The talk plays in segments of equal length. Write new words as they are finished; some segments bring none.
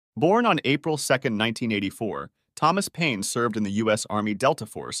Born on April 2, 1984, Thomas Payne served in the U.S. Army Delta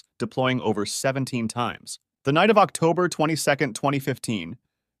Force, deploying over 17 times. The night of October 22, 2015,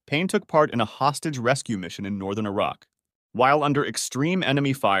 Payne took part in a hostage rescue mission in northern Iraq. While under extreme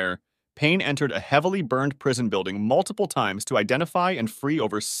enemy fire, Payne entered a heavily burned prison building multiple times to identify and free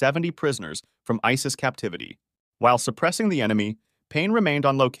over 70 prisoners from ISIS captivity. While suppressing the enemy, Payne remained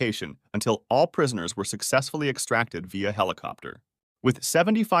on location until all prisoners were successfully extracted via helicopter. With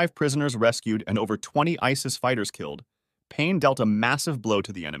 75 prisoners rescued and over 20 ISIS fighters killed, Payne dealt a massive blow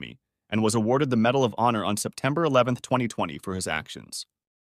to the enemy and was awarded the Medal of Honor on September 11, 2020 for his actions.